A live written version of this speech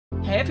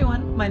Hey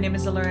everyone, my name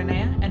is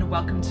Alurinea and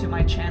welcome to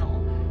my channel.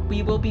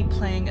 We will be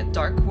playing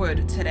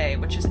Darkwood today,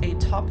 which is a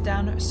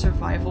top-down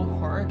survival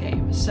horror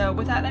game. So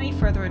without any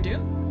further ado,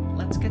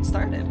 let's get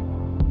started.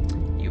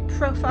 New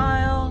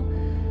profile.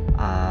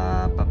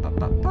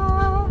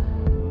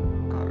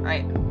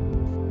 Alright.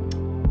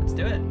 Let's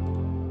do it.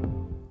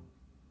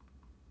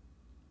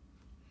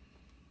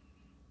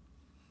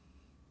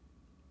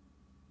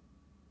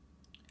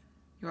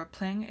 You are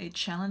playing a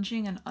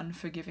challenging and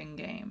unforgiving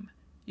game.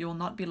 You will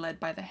not be led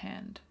by the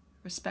hand.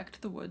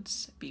 Respect the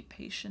woods, be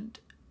patient,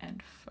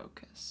 and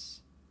focus.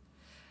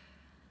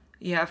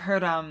 Yeah, I've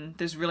heard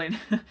there's really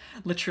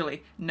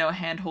literally no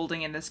hand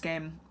holding in this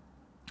game.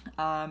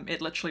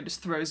 It literally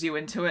just throws you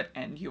into it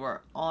and you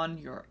are on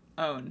your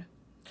own.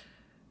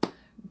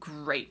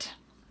 Great.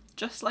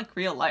 Just like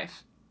real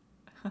life.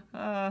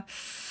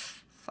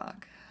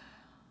 Fuck.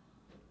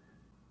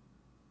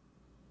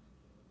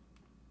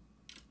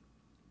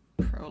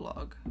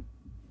 Prologue.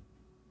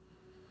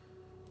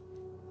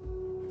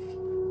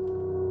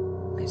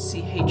 I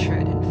see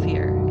hatred and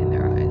fear in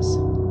their eyes.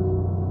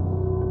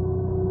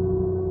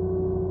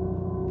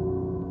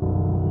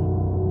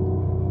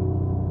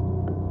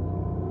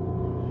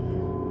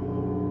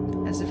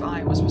 As if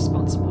I was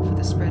responsible for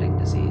the spreading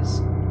disease.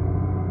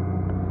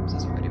 This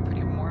is already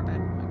pretty morbid,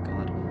 my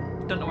god.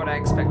 Don't know what I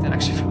expected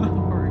actually from a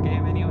horror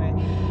game anyway.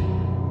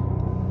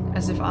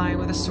 As if I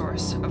were the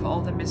source of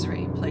all the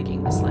misery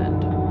plaguing this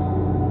land.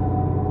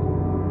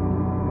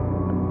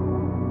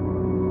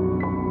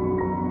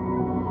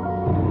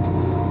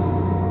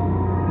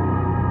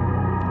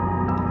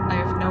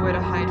 Nowhere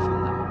to hide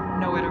from them,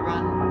 nowhere to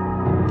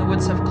run. The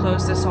woods have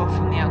closed us off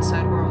from the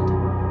outside world.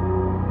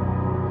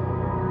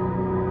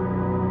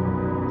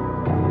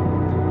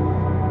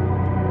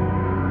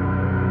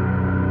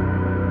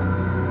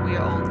 We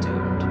are all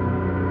doomed.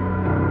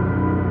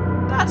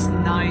 That's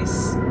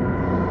nice.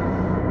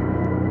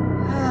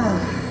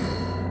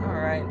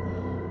 Alright.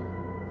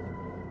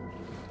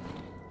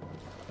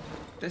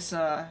 This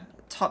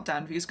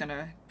top-down view is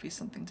gonna be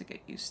something to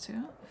get used to.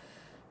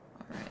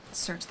 Alright,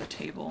 search the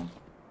table.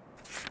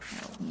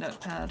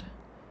 Notepad.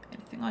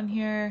 Anything on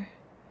here?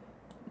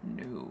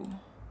 No.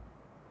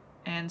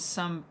 And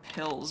some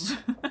pills.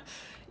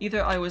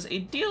 Either I was a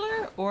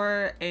dealer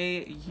or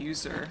a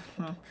user.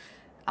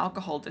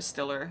 Alcohol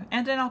distiller.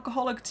 And an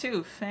alcoholic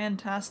too.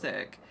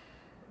 Fantastic.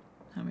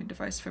 Homemade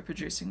device for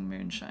producing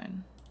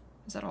moonshine.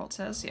 Is that all it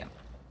says? Yeah.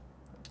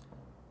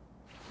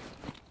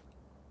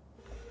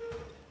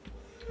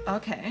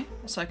 Okay.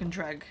 So I can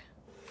drag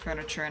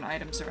furniture and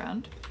items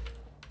around.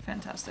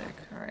 Fantastic.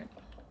 Alright.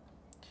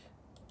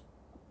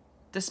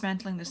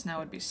 Dismantling this now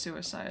would be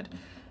suicide.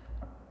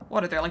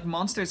 What, are there like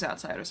monsters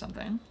outside or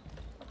something?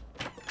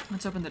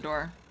 Let's open the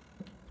door.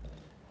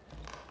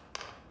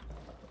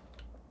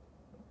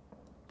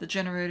 The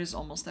generator's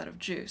almost out of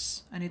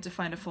juice. I need to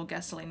find a full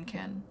gasoline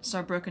can. Saw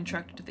a broken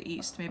tractor to the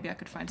east. Maybe I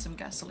could find some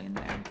gasoline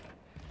there.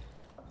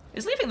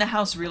 Is leaving the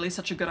house really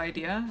such a good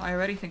idea? I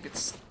already think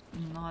it's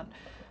not.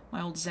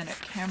 My old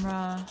Zenit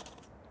camera.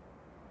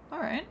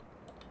 Alright.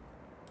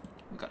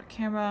 We've got a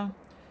camera.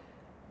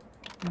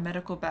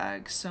 Medical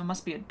bag, so it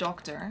must be a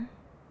doctor.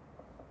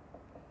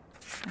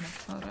 And a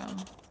photo.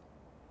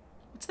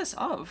 What's this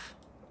of?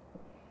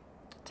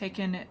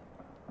 Taken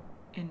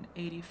in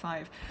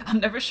 85. I'm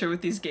never sure with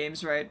these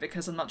games, right?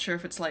 Because I'm not sure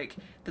if it's like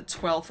the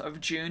 12th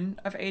of June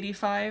of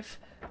 85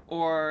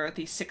 or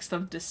the 6th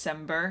of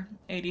December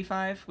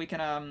 85. We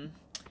can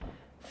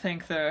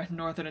thank the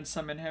northern and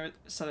southern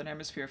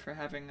hemisphere for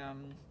having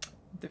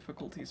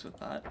difficulties with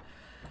that.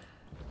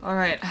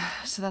 Alright,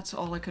 so that's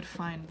all I could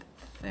find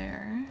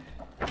there.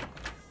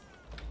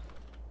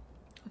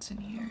 What's in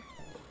here?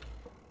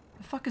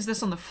 The fuck is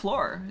this on the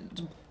floor?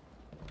 It's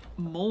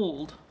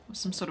mold.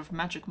 Some sort of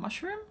magic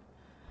mushroom?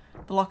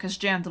 The lock is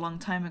jammed a long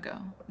time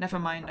ago. Never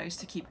mind, I used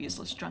to keep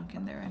useless junk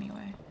in there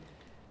anyway.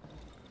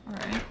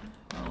 Alright,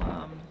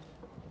 well,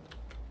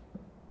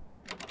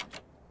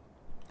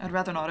 I'd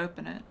rather not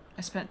open it.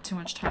 I spent too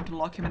much time to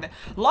lock him in there.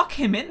 Lock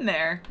him in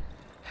there?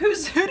 Who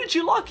did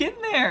you lock in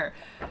there?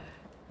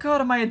 God,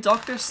 am I a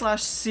doctor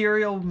slash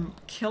serial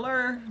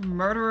killer,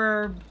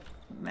 murderer,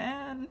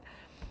 man?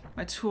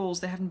 My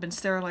tools, they haven't been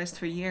sterilized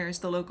for years.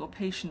 The local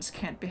patients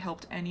can't be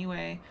helped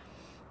anyway.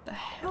 The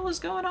hell is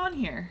going on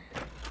here?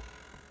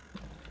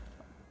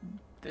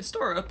 This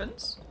door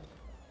opens.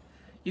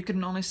 You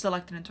can only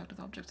select and interact with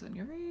objects within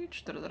your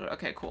reach.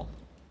 Okay, cool.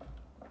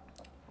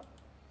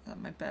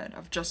 My bed.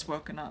 I've just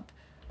woken up.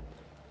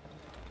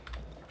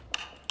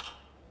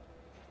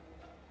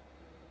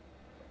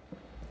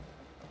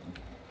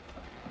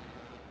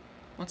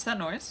 What's that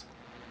noise?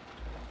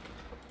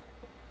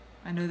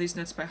 I know these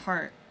notes by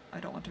heart.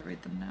 I don't want to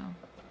read them now.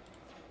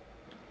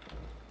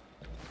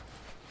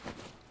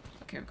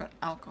 Okay, I've got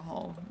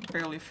alcohol.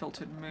 Barely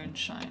filtered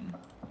moonshine.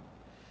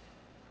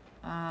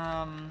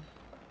 Rag.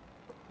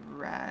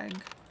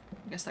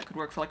 I guess that could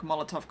work for like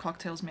Molotov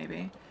cocktails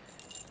maybe.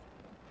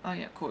 Oh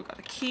yeah, cool. We've got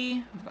a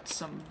key. We've got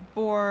some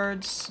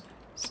boards.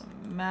 Some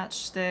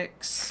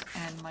matchsticks.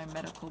 And my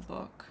medical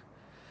book.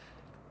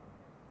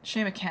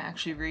 Shame I can't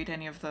actually read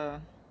any of the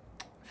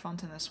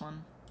font in this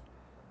one?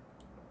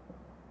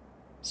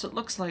 So it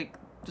looks like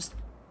just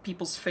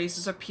people's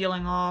faces are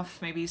peeling off,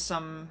 maybe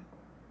some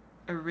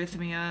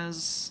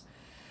arrhythmias.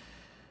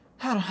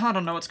 I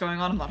don't know what's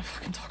going on, I'm not a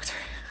fucking doctor.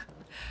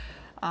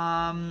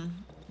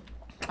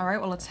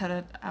 Alright, well let's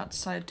head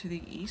outside to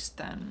the east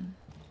then.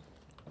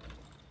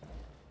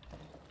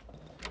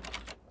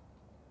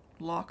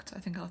 Locked. I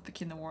think I left the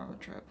key in the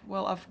wardrobe.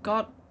 Well, I've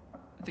got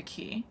the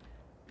key.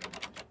 I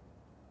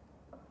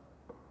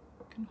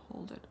can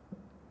hold it.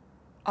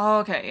 Oh,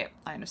 okay, yeah,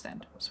 I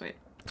understand. Sweet.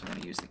 I'm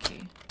gonna use the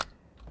key.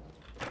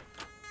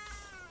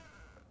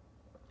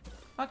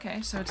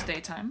 Okay, so it's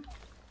daytime.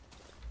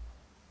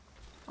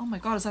 Oh my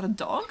god, is that a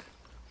dog?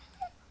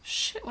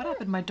 Shit, what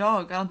happened to my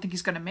dog? I don't think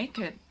he's gonna make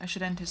it. I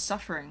should end his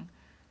suffering.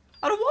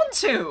 I don't want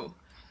to!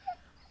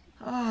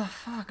 Oh,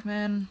 fuck,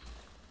 man.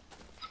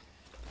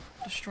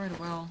 Destroyed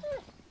a well.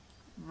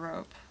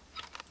 Rope.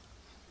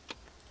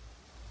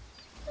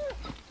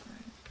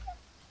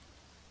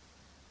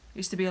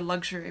 Used to be a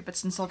luxury, but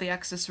since all the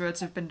access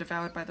roads have been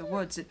devoured by the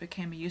woods, it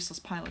became a useless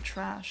pile of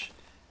trash.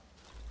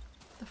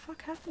 What the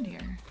fuck happened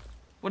here?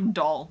 Wooden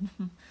doll.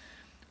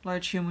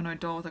 Large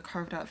humanoid doll with a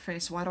carved out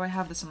face. Why do I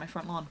have this on my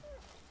front lawn?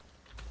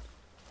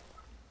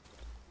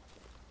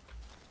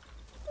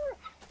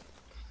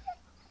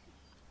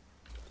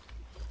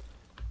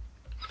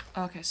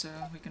 Okay, so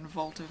we can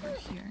vault over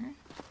here.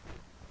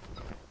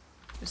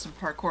 There's some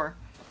parkour.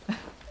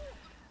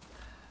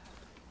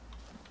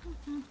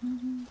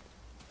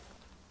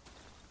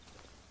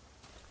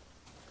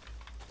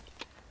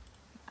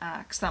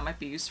 Axe, that might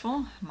be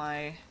useful.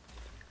 My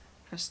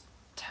press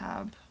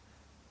tab.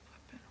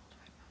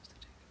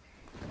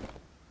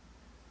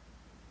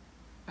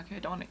 Okay, I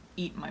don't want to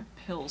eat my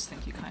pills,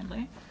 thank you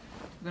kindly.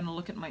 I'm gonna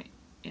look at my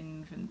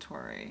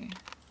inventory.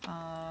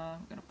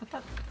 I'm gonna put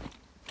that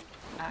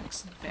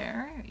axe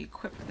there,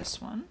 equip this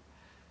one.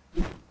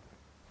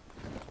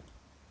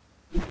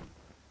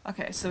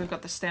 Okay, so we've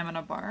got the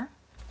stamina bar.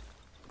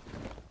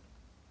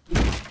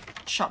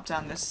 Chop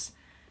down this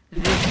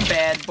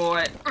bad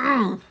boy.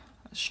 A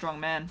strong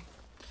man.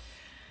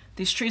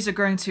 These trees are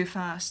growing too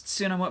fast.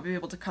 Soon I won't be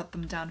able to cut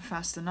them down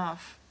fast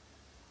enough.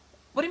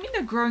 What do you mean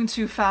they're growing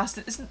too fast?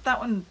 Isn't that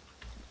one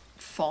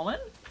fallen?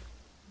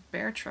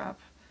 Bear trap.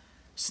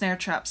 Snare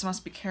traps.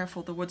 Must be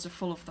careful. The woods are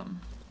full of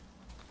them.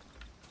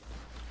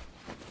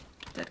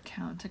 Dead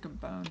cow. Take a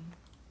bone.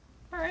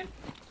 Alright.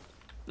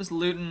 Just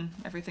looting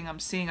everything I'm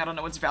seeing. I don't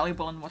know what's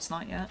valuable and what's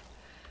not yet.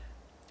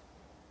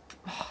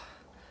 Oh,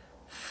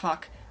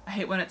 fuck. I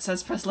hate when it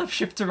says press left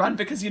shift to run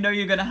because you know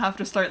you're gonna have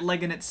to start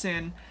legging it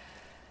soon.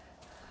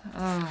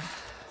 Oh.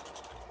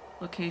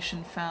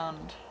 Location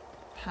found.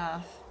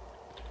 Path.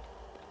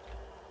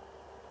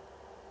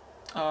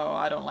 Oh,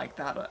 I don't like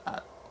that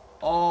at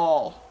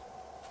all.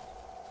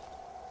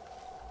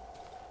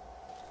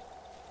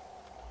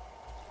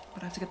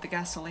 But I have to get the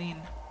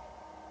gasoline.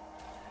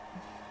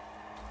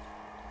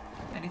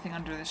 Anything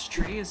under this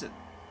tree? Is it?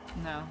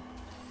 No.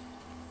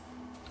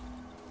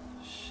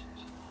 Shit.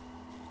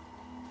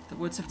 The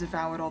woods have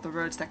devoured all the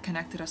roads that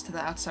connected us to the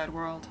outside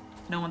world.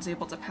 No one's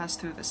able to pass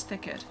through this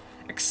thicket.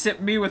 Except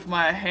me with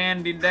my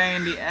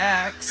handy-dandy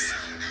axe.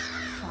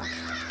 Fuck.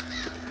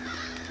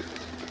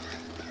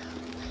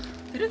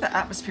 They do the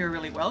atmosphere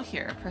really well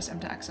here. Press M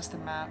to access the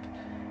map.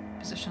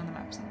 Position on the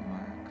map is not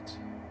marked.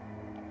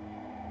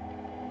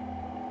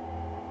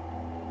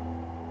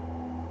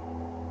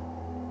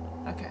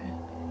 Okay.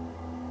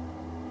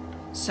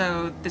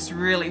 So this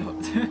really...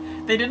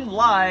 they didn't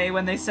lie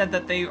when they said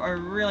that they are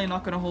really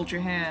not going to hold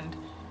your hand.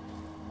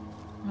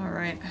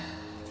 Alright.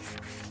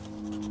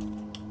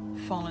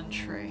 Fallen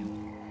tree.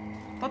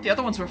 Thought the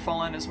other ones were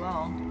fallen as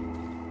well.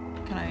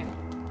 Can I...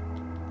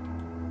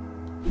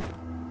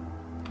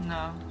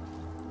 No.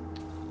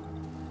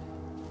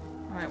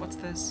 Alright, what's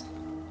this?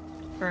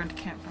 Burned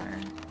campfire.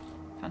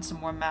 Found some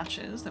more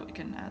matches that we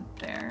can add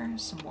there.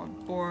 Some more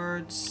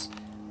boards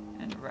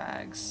and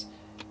rags.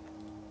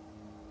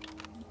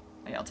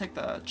 Yeah, I'll take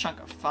the chunk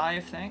of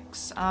 5,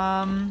 thanks.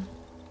 I'll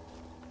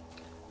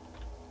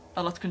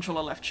left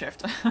controller left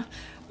shift.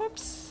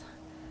 Whoops.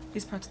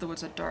 These parts of the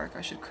woods are dark.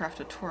 I should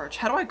craft a torch.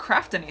 How do I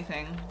craft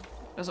anything?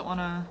 Does it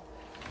wanna...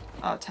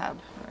 Oh,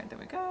 tab. Alright, there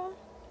we go.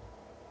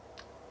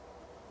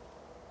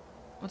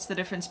 What's the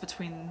difference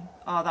between...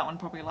 Oh, that one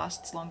probably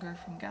lasts longer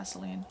from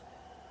gasoline.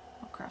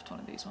 I'll craft one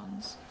of these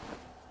ones.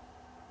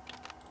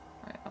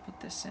 Alright, I'll put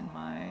this in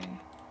my...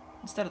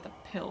 Instead of the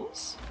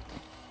pills.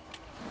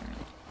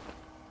 Alright.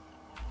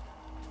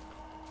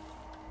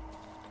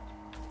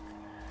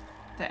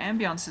 The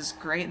ambience is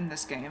great in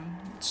this game.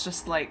 It's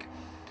just like...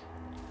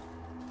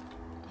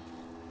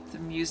 The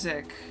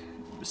music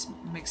just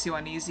makes you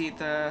uneasy.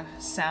 The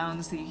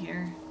sounds that you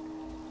hear.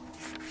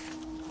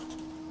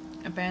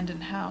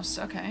 Abandoned house,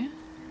 okay.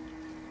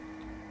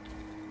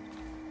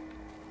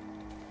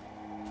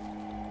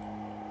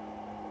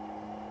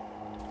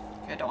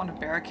 Okay, I don't want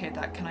to barricade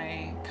that. Can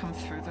I come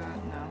through the...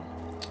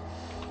 No.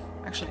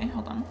 Actually,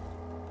 hold on.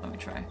 Let me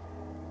try.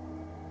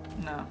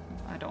 No,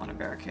 I don't want to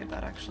barricade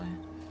that, actually.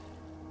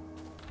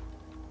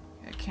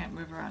 I can't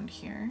move around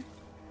here.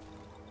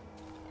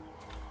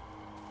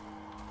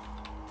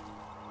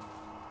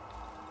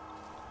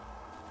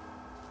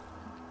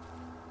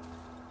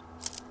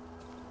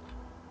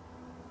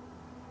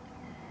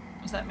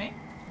 Is that me?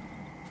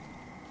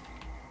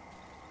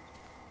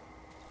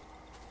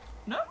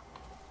 No?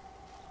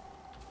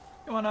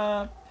 You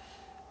wanna...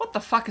 What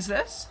the fuck is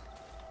this?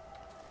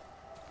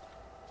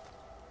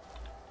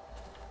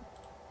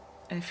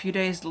 In a few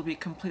days it'll be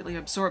completely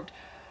absorbed.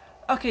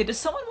 Okay, does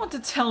someone want to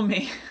tell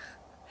me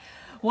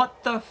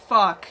what the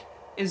fuck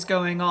is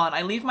going on?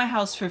 I leave my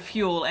house for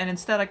fuel and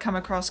instead I come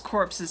across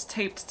corpses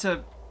taped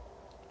to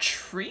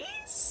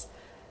trees?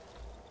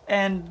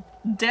 And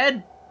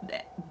dead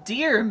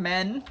deer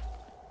men.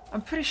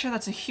 I'm pretty sure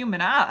that's a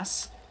human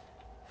ass.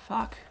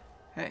 Fuck.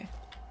 Hey.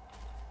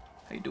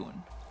 How you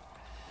doing?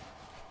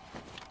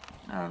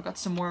 Oh, I've got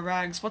some more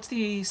rags. What's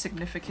the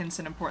significance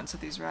and importance of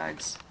these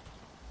rags?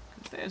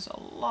 Because there's a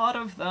lot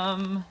of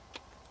them.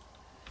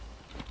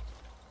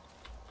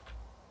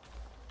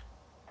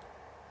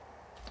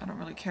 I don't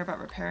really care about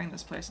repairing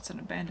this place. It's an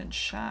abandoned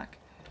shack.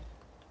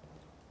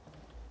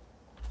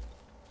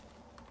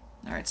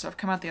 Alright, so I've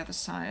come out the other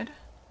side.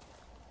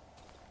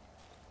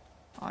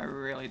 I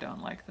really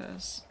don't like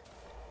this.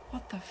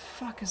 What the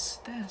fuck is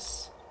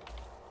this?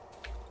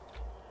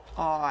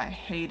 Oh, I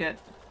hate it.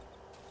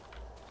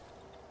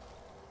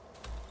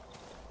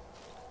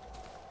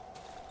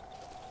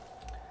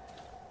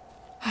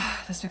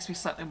 This makes me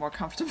slightly more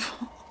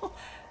comfortable.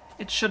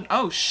 It shouldn't-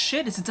 oh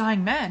shit, it's a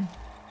dying man!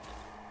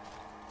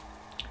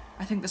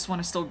 I think this one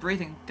is still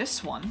breathing.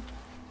 This one?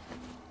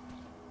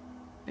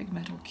 Big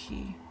metal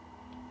key.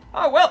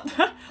 Oh well,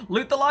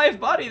 loot the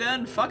live body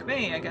then, fuck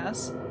me, I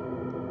guess.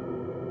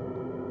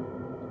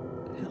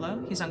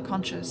 Hello? He's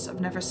unconscious.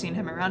 I've never seen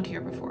him around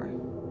here before.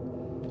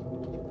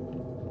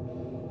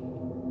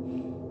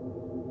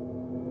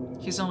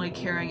 He's only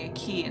carrying a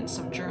key in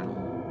some journal.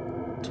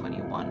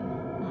 21.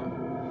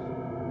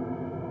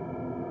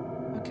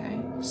 Okay.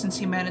 Since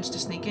he managed to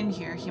sneak in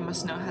here, he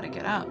must know how to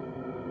get out.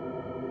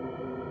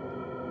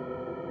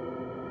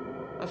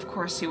 Of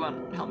course he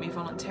won't help me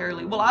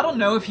voluntarily. Well, I don't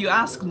know if you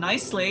ask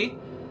nicely.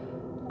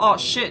 Oh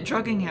shit,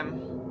 drugging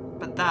him.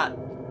 But that...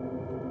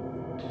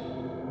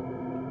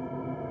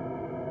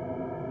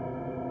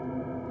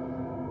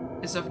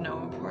 is of no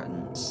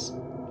importance.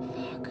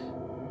 Fuck.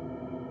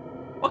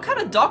 What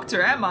kind of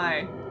doctor am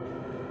I?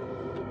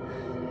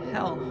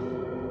 Hell.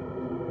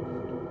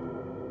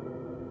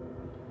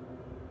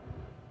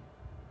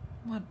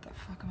 What the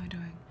fuck am I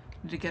doing? I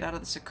need to get out of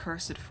this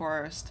accursed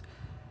forest.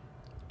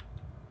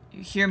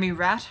 You hear me,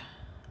 rat?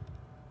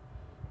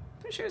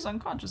 Pretty sure he's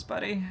unconscious,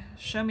 buddy.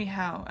 Show me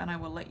how, and I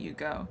will let you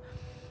go.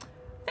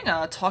 I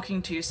think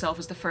talking to yourself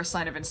is the first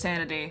sign of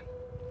insanity.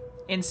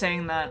 In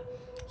saying that,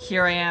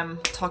 here I am,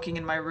 talking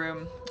in my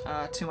room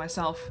to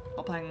myself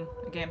while playing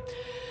a game.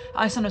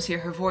 I sometimes hear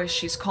her voice.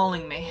 She's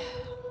calling me.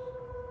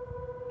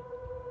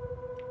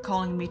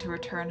 Calling me to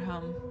return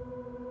home.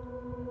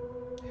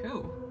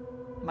 Who?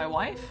 My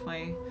wife?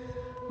 My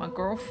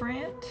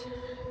girlfriend?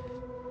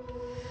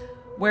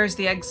 Where's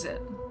the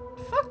exit?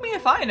 Fuck me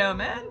if I know,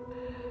 man.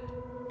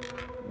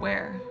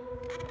 Where?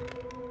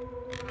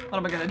 What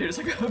am I gonna do? Just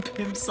like a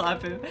pimp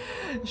slap him?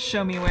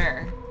 Show me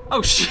where.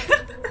 Oh shit!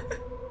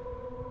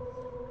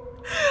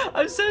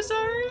 I'm so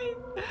sorry.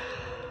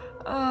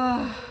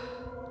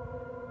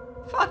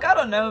 Fuck, I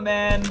don't know,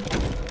 man.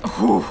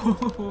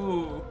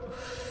 Ooh.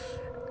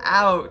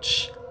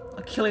 Ouch.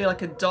 I'll kill you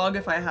like a dog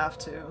if I have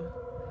to.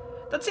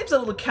 That seems a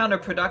little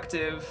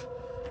counterproductive.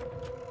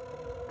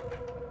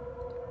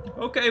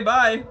 Okay,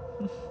 bye.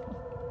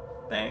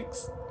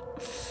 Thanks.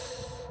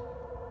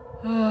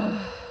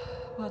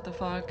 What the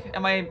fuck?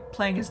 Am I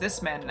playing as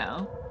this man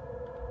now?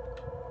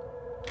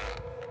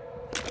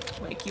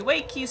 Wakey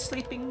wakey,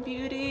 sleeping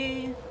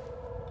beauty.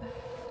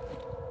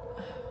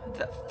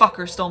 That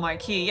fucker stole my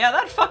key. Yeah,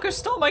 that fucker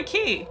stole my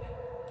key!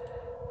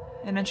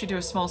 And then she do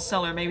a small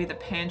cellar, maybe the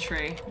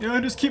pantry. Yeah, I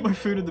just keep my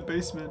food in the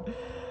basement. Do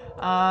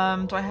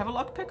I have a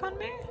lockpick on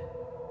me?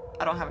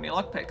 I don't have any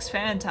lockpicks.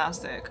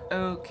 Fantastic.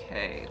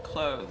 Okay,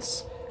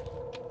 clothes.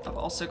 I've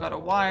also got a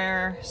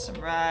wire, some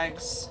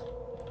rags.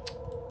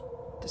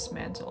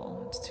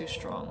 Dismantle. It's too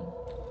strong.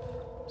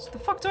 What the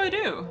fuck do I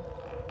do?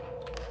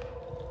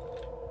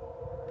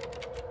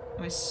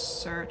 Let me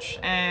search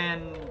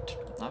and...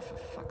 oh, for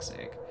fuck's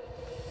sake.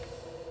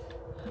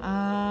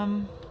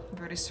 I've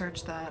already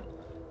searched that.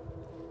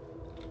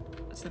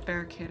 It's the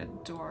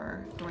barricaded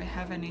door. Do I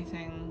have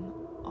anything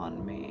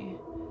on me?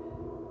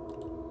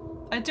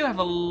 I do have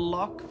a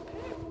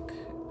lockpick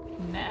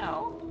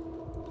now.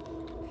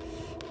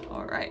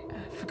 Alright.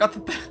 I forgot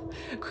that the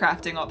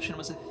crafting option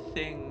was a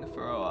thing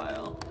for a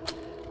while.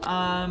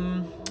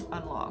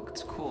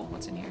 Unlocked. Cool.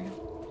 What's in here?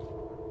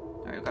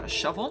 Alright, we've got a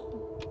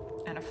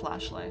shovel and a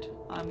flashlight.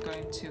 I'm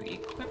going to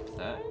equip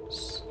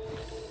those.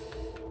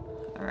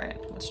 Alright,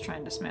 let's try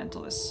and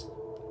dismantle this.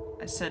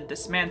 I said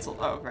dismantle.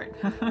 Oh, right.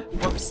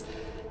 Whoops.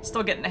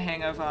 Still getting the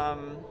hang of, how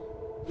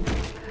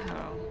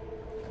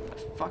the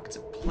fuck to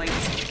play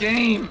this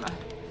game.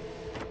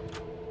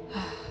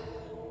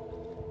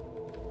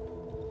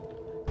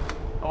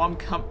 Oh,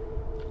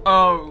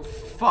 oh,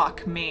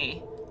 fuck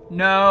me.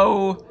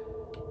 No.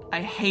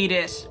 I hate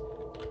it.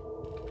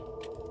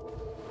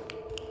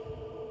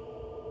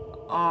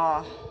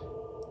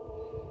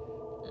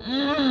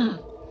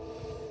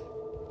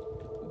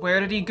 Where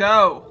did he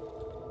go?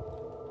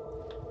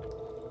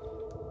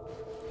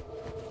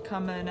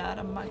 Coming out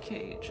of my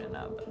cage and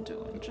I've been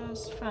doing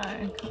just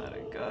fine. God, I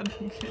gotta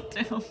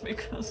get down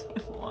because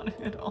I want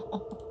it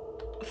all.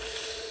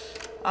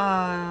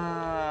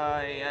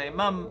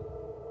 Mom.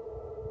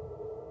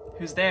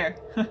 Who's there?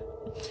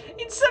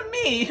 It's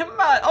me!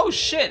 Oh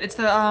shit, it's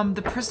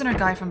the prisoner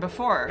guy from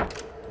before.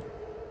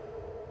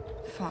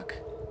 Fuck.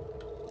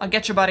 I'll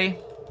get you, buddy.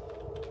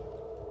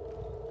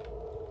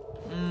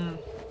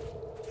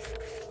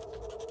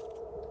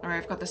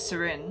 Alright, I've got the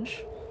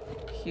syringe.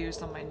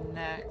 Fused on my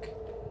neck.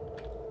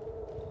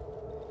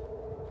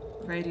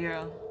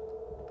 Radio.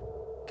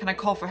 Can I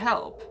call for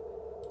help?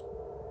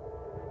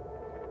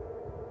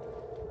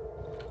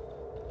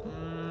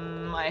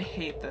 I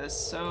hate this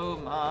so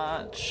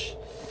much.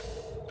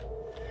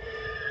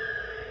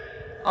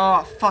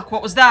 Oh, fuck,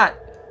 what was that?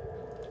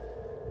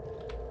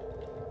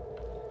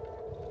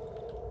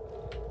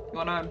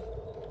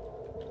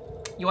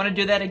 You wanna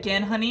do that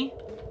again, honey?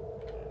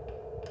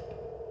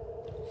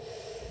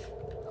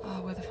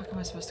 Oh, where the fuck am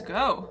I supposed to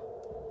go?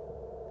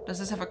 Does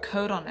this have a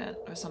code on it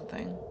or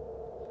something?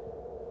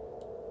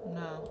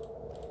 No.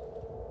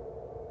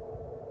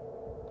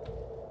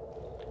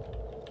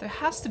 There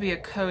has to be a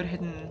code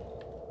hidden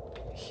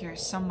here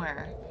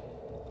somewhere.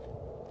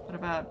 What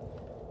about...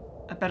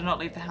 I better not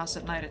leave the house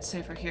at night, it's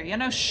safer here. Yeah,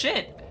 no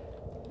shit!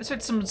 I just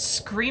heard someone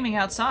screaming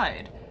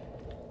outside.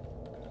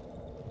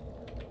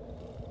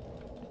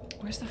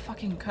 Where's the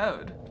fucking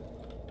code?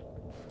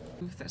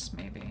 Move this,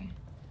 maybe.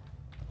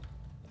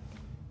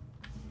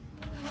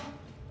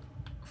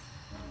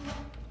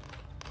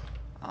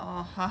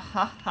 Oh, ha ha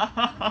ha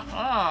ha ha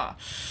ha!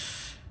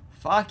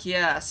 Fuck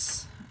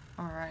yes.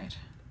 Alright.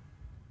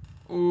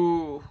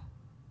 Ooh.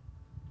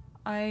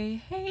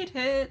 I hate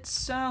it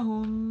so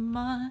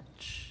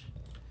much.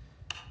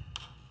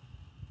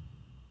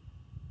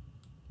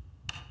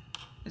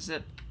 Is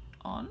it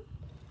on?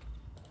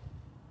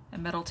 A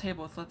metal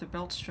table with leather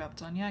belt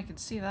strapped on. Yeah, I can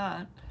see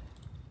that.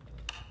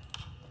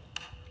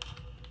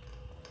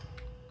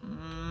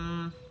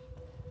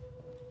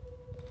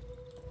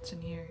 What's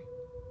in here?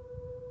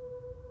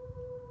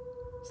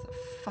 What's that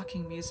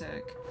fucking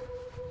music?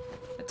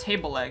 A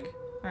table leg.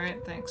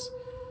 Alright, thanks.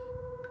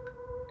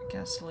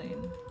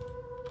 Gasoline.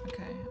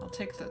 Okay, I'll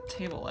take the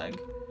table leg.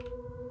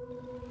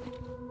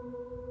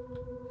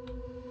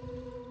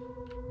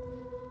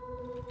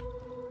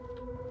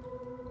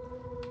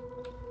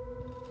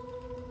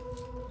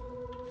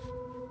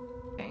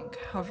 And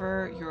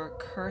hover your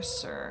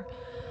cursor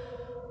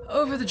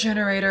over the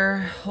generator.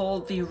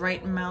 Hold the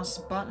right mouse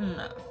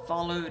button,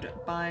 followed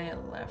by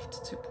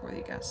left to pour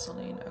the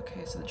gasoline.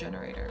 Okay, so the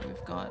generator.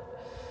 We've got...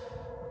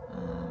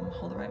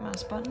 hold the right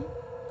mouse button.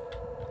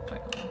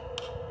 Wait, hold on.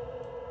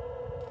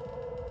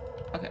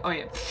 Okay, oh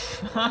yeah.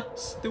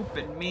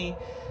 Stupid me.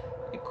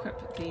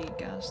 Equip the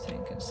gas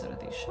tank instead of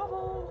the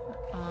shovel.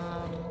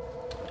 I'm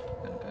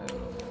gonna go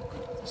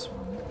equip this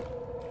one.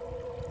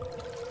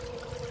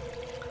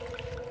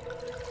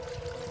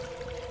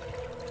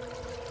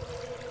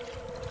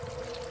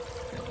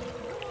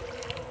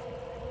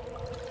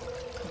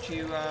 Would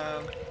you,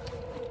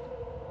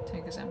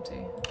 tank is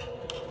empty.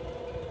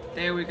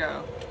 There we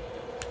go. I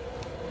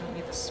don't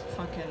need this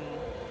fucking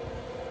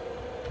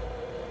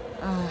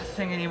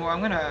thing anymore.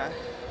 I'm gonna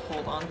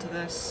hold on to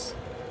this.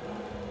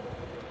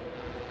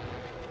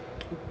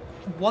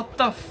 What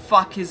the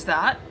fuck is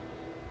that?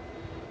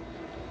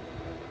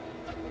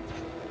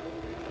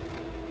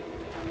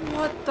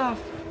 What the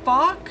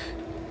fuck?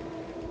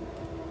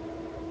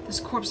 This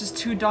corpse has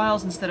 2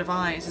 dials instead of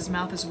eyes. His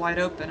mouth is wide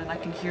open and I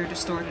can hear a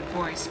distorted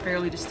voice,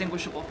 barely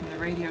distinguishable from the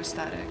radio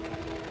static.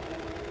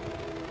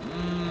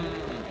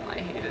 I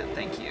hate it.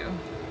 Thank you.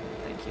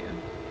 Thank you.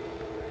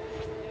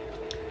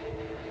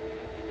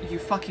 You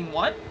fucking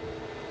what?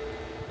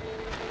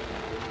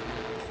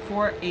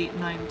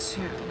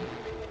 4892.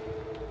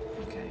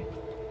 Okay.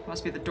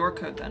 Must be the door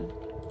code then.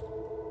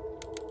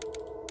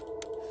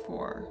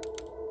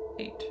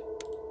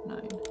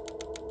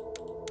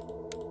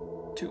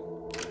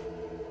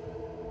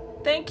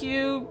 4892. Thank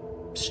you,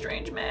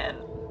 strange man.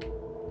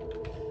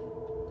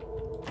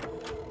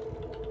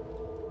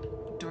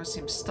 The door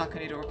seems stuck. I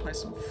need to apply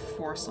some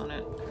force on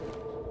it.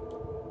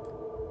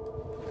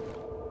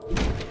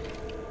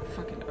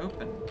 Fucking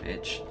open,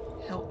 bitch.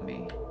 Help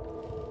me.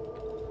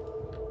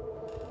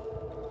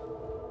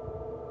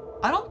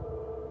 I don't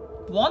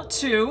want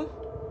to.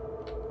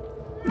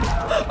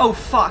 Oh,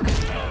 fuck.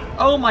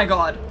 Oh my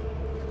god.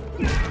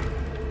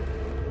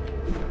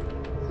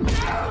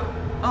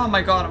 Oh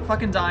my god, I'm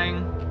fucking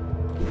dying.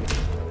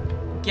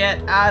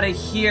 Get out of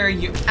here,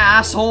 you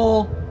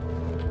asshole.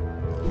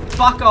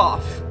 Fuck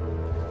off.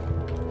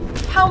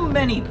 How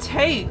many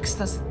takes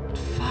does...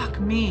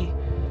 Fuck me.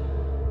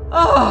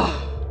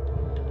 Oh.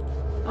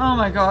 Oh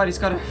my god, he's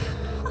got a...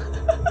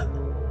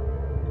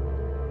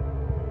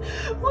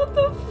 What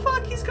the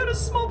fuck? He's got a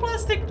small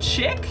plastic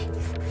chick?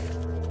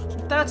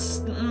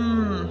 That's...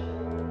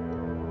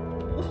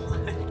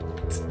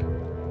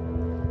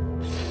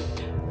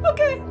 What?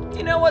 Okay,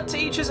 you know what? To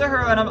each his or her,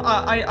 and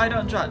I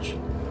don't judge.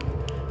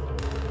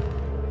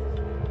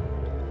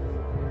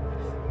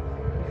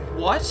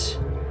 What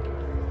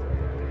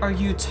are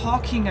you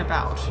talking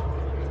about?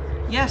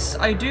 Yes,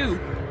 I do.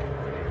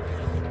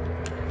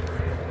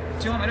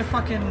 Do you want me to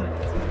fucking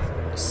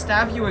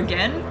stab you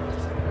again?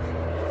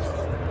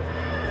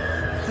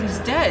 He's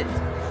dead.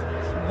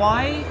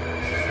 Why?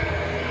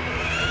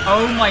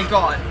 Oh my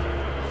god.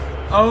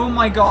 Oh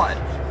my god.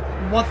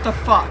 What the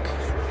fuck?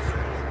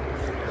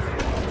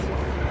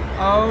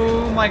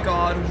 Oh my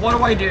god. What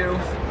do I do?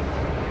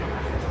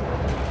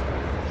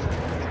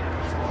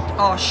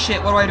 Oh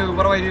shit, what do I do?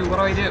 What do I do? What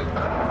do I do?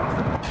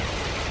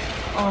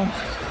 Oh my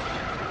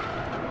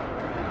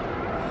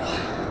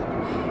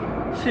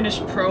god.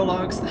 Finished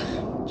prologues.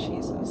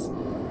 Jesus.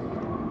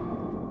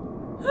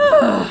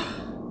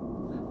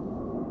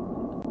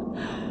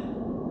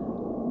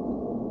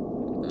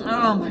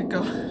 Oh my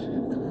god.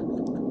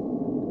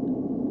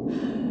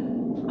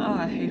 Oh,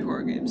 I hate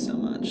horror games so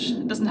much.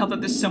 It doesn't help that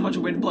there's so much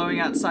wind blowing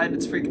outside,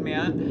 it's freaking me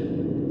out.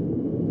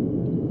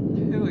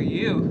 Who are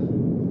you?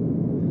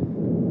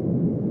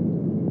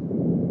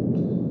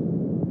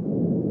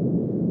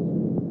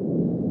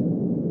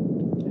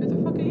 Who the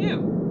fuck are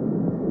you?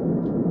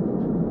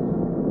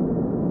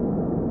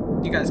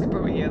 You guys can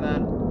probably hear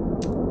that.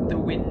 The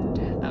wind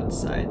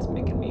outside's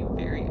making me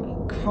very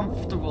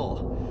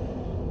uncomfortable.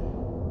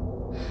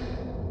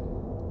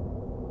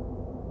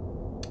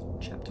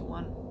 Chapter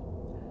 1.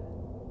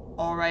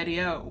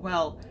 Alrighty-o.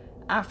 Well,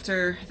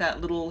 after that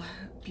little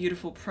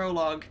beautiful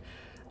prologue,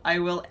 I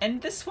will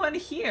end this one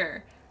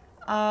here.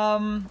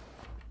 Yeah,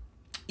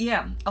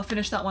 I'll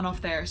finish that one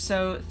off there.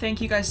 So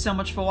thank you guys so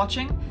much for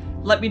watching.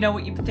 Let me know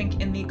what you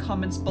think in the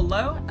comments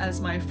below as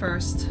my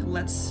first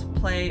Let's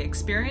Play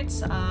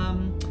experience.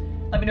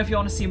 Let me know if you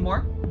want to see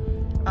more.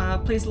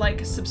 Please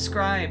like,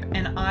 subscribe,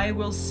 and I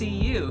will see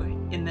you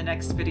in the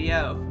next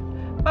video.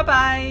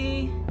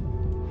 Bye-bye!